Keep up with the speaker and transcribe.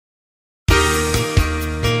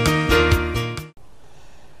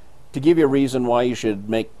To give you a reason why you should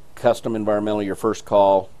make custom environmental your first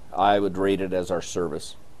call, I would rate it as our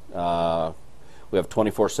service. We have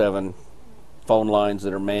 24/7 phone lines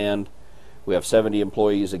that are manned. We have 70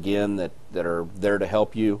 employees again that are there to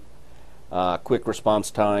help you. Quick response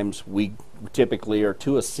times. We typically are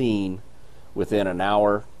to a scene within an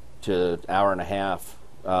hour to hour and a half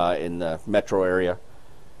in the metro area,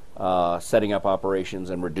 setting up operations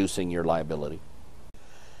and reducing your liability.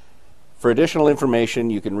 For additional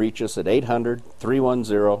information, you can reach us at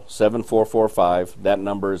 800-310-7445. That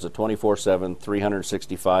number is a 24/7,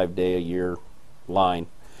 365-day-a-year line.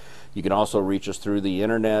 You can also reach us through the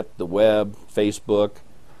internet, the web, Facebook,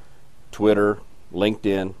 Twitter,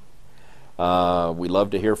 LinkedIn. We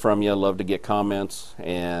love to hear from you, love to get comments,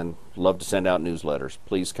 and love to send out newsletters.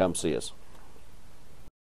 Please come see us.